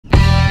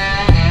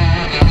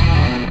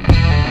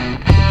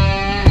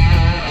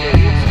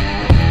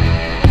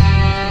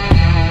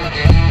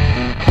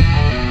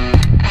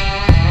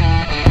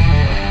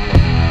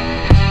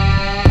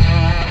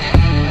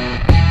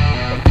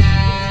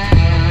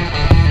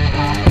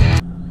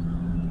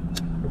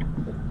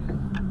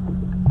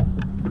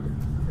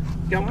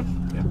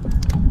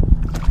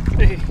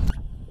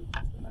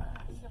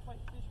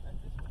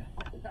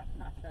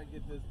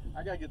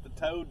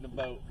toad in the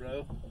boat,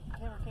 bro.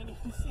 Camera can't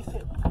even see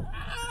it.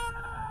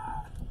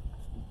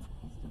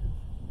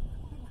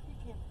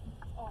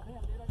 Oh,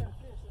 damn, dude, I got a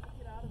fish. Let me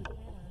get out of the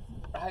camera.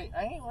 Hey,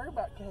 I ain't worried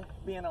about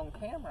being on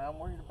camera. I'm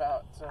worried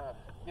about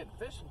getting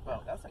fish in the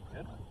boat. That's a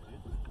good one, dude.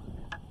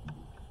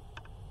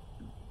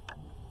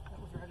 That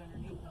was right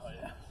underneath us. Oh,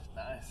 yeah.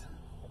 Nice.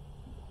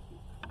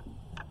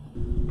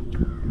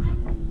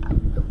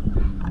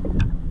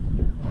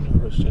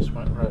 This just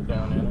went right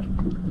down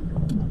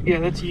in it. Yeah,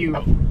 that's you.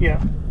 Oh.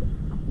 Yeah.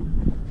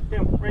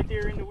 Damn, right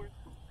there in the where.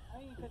 I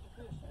ain't catch a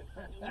fish.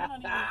 You're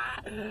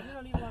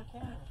not even on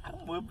camera.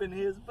 I'm whooping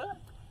his butt.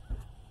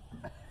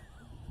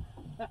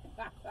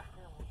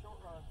 Short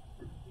rod.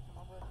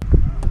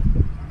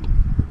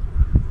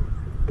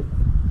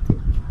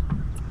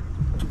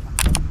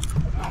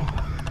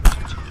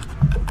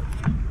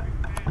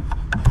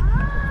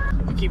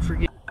 I keep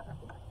forgetting.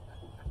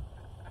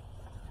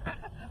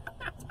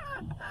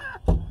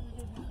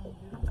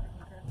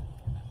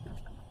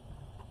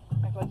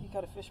 Act like you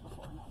caught a fish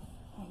before.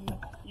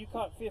 You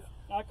caught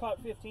I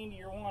caught 15 to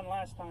your 1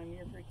 last time.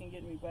 You're freaking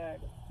getting me back.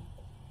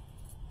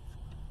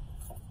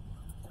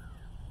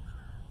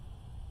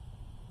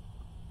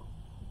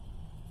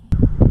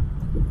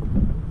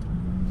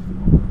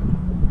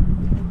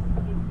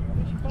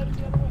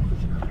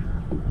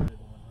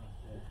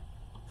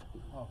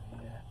 Oh,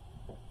 yeah.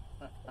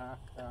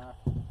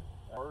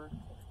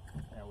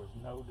 There was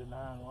no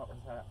denying what was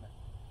happening.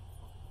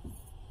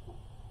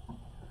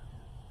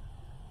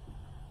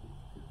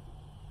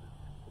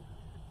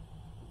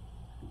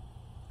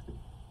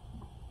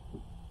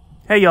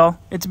 Hey y'all,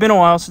 it's been a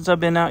while since I've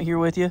been out here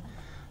with you.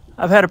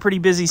 I've had a pretty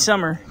busy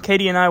summer.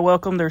 Katie and I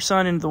welcomed their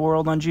son into the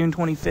world on June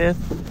 25th,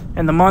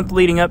 and the month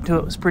leading up to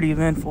it was pretty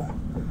eventful.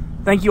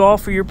 Thank you all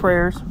for your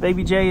prayers.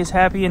 Baby Jay is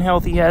happy and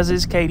healthy, as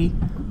is Katie.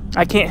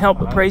 I can't help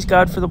but praise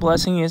God for the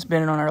blessing He has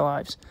been on our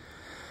lives.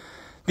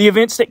 The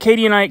events that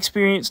Katie and I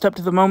experienced up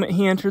to the moment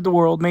he entered the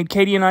world made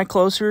Katie and I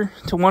closer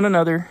to one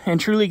another and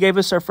truly gave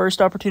us our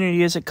first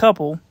opportunity as a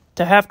couple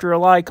to have to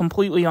rely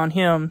completely on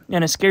Him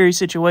in a scary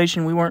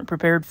situation we weren't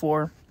prepared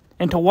for,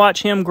 and to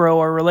watch Him grow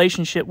our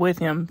relationship with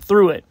Him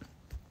through it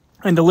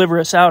and deliver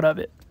us out of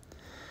it.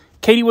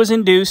 Katie was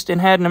induced and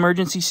had an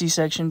emergency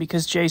C-section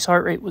because Jay's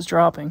heart rate was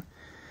dropping.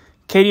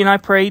 Katie and I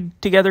prayed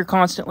together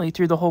constantly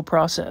through the whole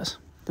process.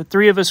 The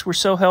three of us were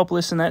so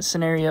helpless in that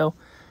scenario,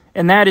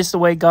 and that is the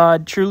way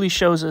God truly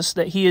shows us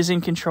that He is in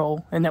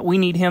control and that we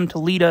need Him to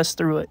lead us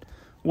through it,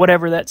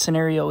 whatever that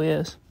scenario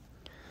is.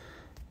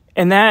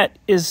 And that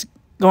is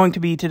going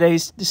to be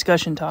today's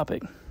discussion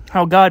topic.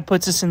 How God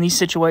puts us in these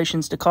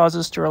situations to cause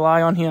us to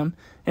rely on Him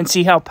and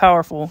see how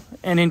powerful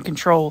and in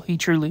control He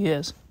truly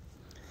is.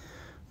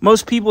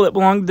 Most people that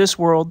belong to this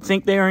world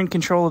think they are in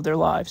control of their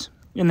lives,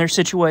 in their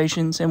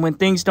situations, and when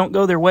things don't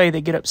go their way,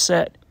 they get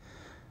upset.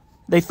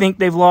 They think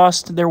they've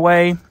lost their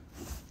way.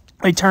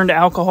 They turn to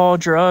alcohol,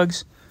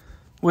 drugs,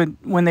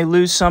 when they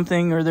lose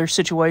something or their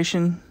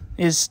situation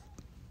is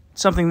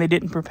something they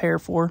didn't prepare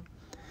for.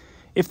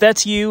 If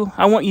that's you,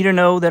 I want you to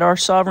know that our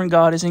sovereign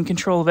God is in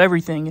control of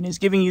everything and is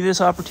giving you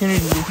this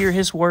opportunity to hear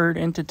His word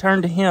and to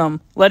turn to Him,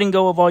 letting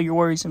go of all your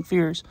worries and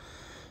fears.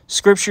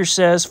 Scripture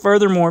says,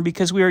 furthermore,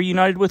 because we are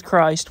united with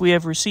Christ, we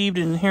have received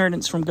an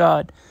inheritance from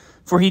God,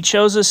 for He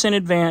chose us in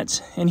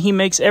advance, and He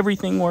makes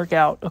everything work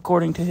out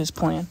according to His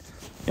plan.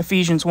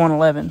 Ephesians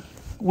 1:11.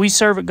 We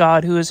serve a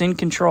God who is in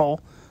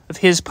control of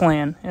His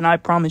plan, and I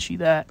promise you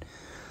that.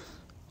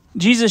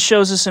 Jesus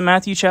shows us in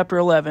Matthew chapter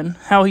 11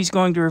 how He's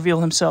going to reveal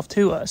Himself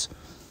to us.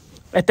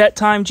 At that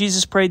time,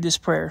 Jesus prayed this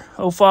prayer,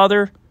 O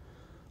Father,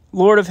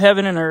 Lord of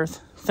heaven and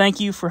earth, thank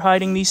You for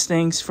hiding these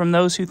things from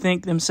those who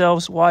think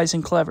themselves wise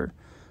and clever,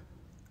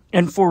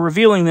 and for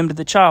revealing them to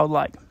the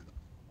childlike.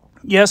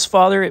 Yes,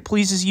 Father, it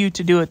pleases You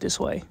to do it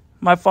this way.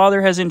 My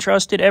Father has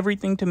entrusted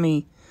everything to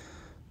Me.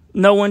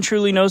 No one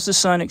truly knows the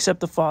Son except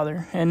the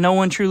Father, and no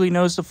one truly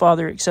knows the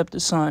Father except the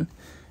Son,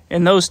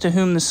 and those to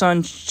whom the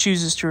Son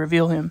chooses to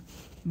reveal Him.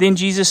 Then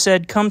Jesus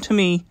said, Come to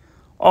Me,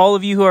 all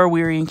of you who are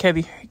weary and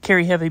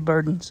carry heavy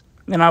burdens,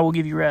 and I will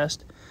give you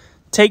rest.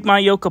 Take My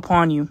yoke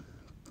upon you.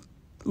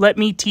 Let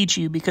Me teach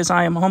you, because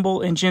I am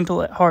humble and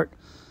gentle at heart,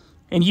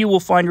 and you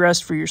will find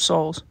rest for your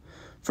souls.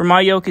 For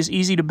My yoke is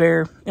easy to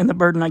bear, and the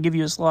burden I give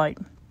you is light.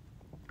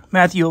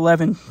 Matthew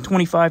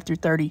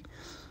 11:25-30.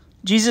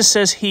 Jesus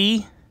says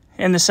He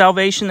and the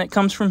salvation that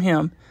comes from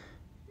Him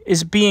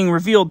is being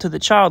revealed to the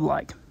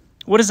childlike.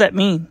 What does that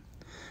mean?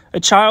 A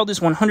child is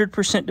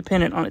 100%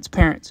 dependent on its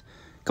parents.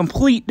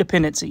 Complete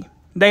dependency.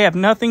 They have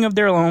nothing of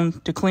their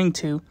own to cling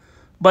to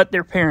but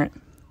their parent.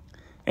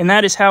 And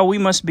that is how we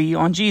must be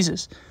on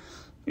Jesus.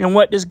 And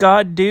what does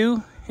God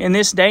do in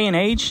this day and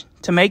age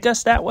to make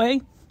us that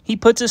way? He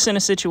puts us in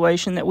a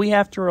situation that we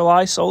have to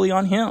rely solely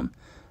on Him.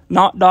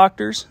 Not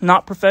doctors,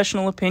 not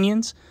professional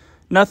opinions,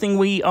 nothing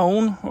we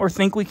own or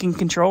think we can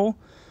control.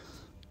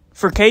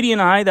 For Katie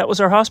and I, that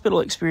was our hospital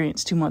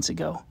experience 2 months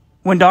ago.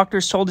 When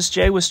doctors told us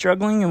Jay was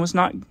struggling and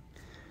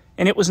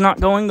it was not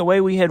going the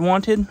way we had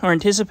wanted or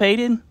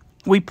anticipated,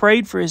 we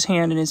prayed for His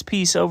hand and His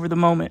peace over the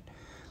moment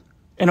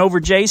and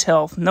over Jay's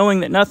health, knowing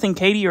that nothing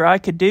Katie or I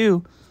could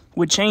do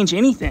would change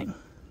anything.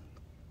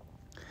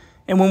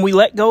 And when we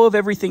let go of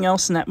everything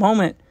else in that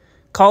moment,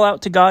 call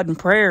out to God in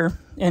prayer,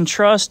 and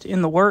trust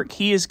in the work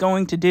He is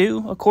going to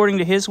do according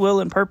to His will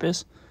and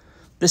purpose,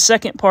 the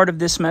second part of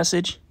this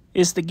message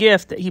is the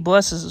gift that He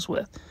blesses us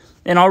with.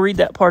 And I'll read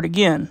that part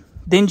again.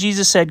 Then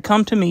Jesus said,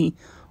 "Come to me,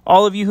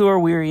 all of you who are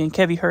weary and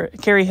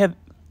carry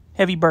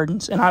heavy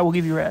burdens, and I will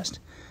give you rest.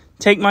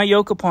 Take my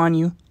yoke upon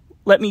you.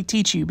 Let me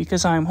teach you,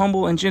 because I am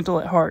humble and gentle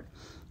at heart,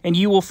 and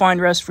you will find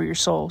rest for your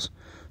souls.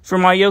 For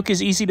my yoke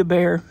is easy to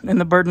bear,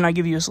 and the burden I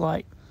give you is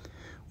light."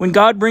 When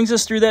God brings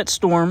us through that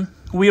storm,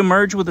 we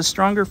emerge with a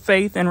stronger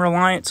faith and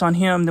reliance on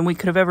Him than we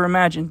could have ever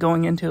imagined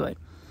going into it.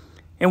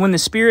 And when the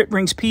Spirit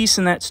brings peace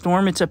in that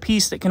storm, it's a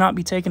peace that cannot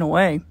be taken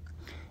away.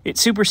 It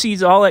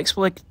supersedes all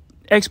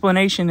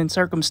explanation and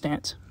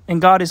circumstance.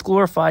 And God is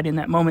glorified in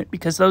that moment,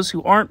 because those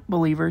who aren't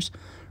believers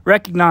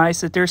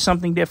recognize that there's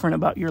something different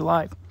about your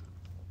life.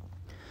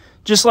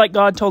 Just like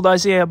God told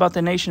Isaiah about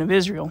the nation of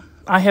Israel,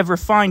 "I have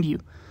refined you,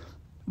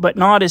 but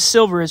not as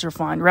silver is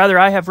refined. Rather,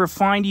 I have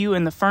refined you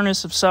in the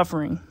furnace of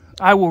suffering.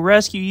 I will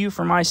rescue you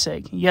for my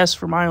sake, yes,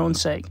 for my own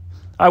sake.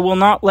 I will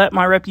not let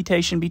my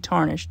reputation be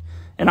tarnished,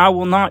 and I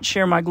will not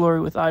share my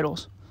glory with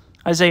idols."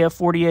 Isaiah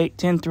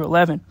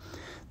 48:10-11.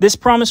 This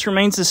promise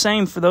remains the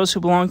same for those who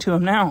belong to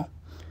Him now.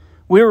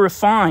 We are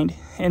refined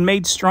and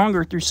made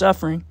stronger through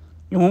suffering,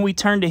 and when we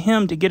turn to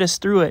Him to get us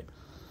through it.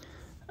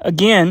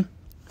 Again,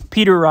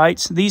 Peter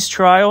writes, "These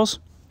trials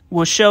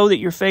will show that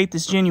your faith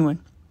is genuine.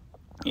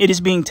 It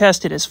is being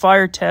tested as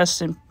fire tests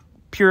and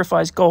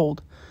purifies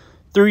gold.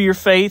 Through your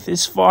faith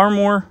is far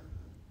more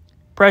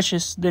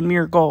precious than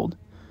mere gold.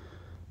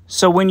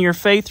 So when your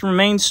faith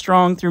remains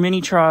strong through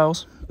many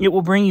trials, it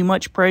will bring you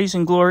much praise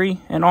and glory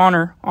and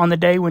honor on the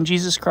day when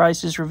Jesus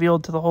Christ is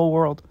revealed to the whole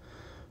world."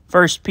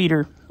 1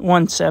 Peter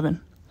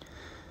 1:7.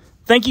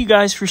 Thank you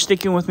guys for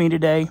sticking with me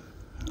today.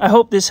 I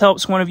hope this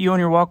helps one of you on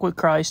your walk with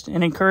Christ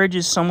and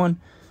encourages someone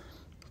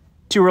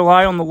to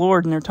rely on the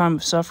Lord in their time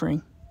of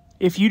suffering.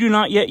 If you do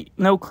not yet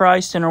know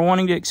Christ and are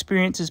wanting to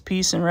experience His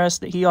peace and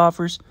rest that He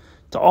offers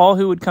to all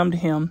who would come to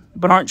Him,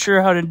 but aren't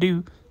sure how to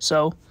do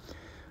so,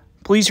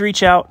 please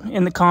reach out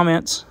in the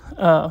comments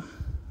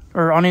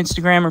or on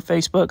Instagram or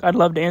Facebook. I'd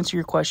love to answer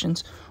your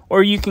questions.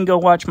 Or you can go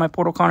watch my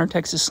Portal Connor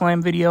Texas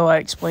Slam video. I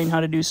explain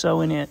how to do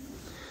so in it.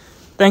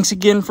 Thanks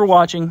again for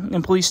watching,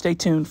 and please stay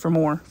tuned for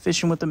more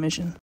Fishing with a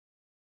Mission.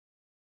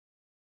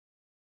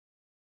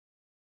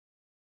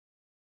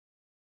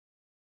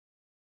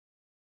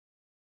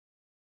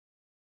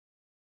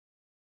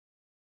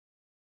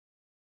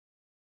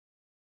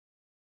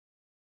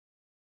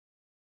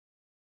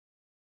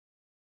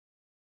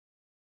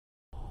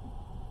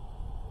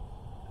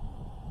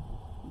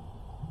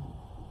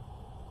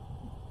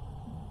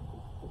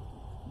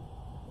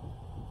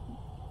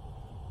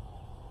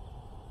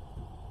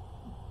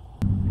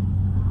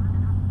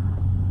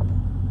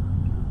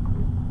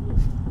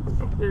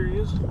 There he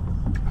is.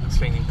 I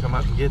seen him come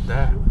up and get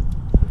that. You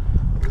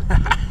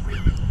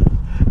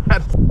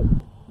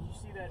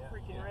see that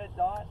freaking red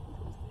dot?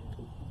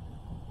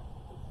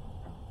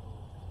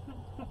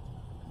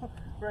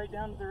 Right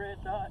down to the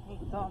red dot. He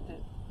stopped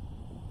it.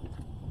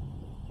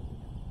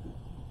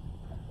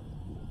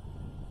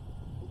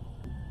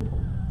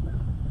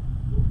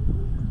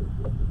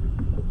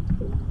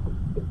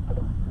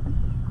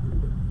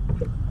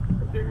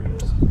 There he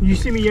is. You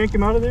see me yank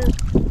him out of there?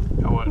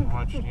 I wasn't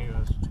watching you.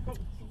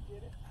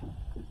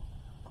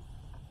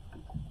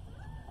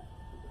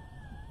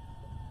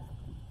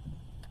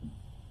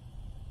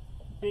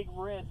 Big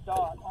red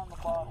dot on the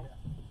bottom.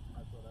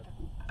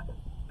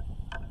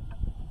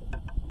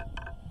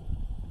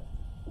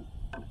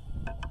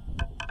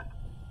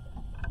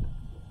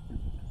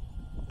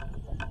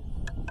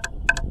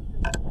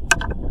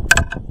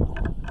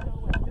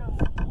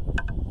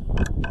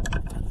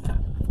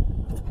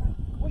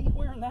 What are you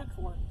wearing that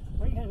for?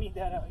 We ain't gonna need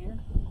that out here.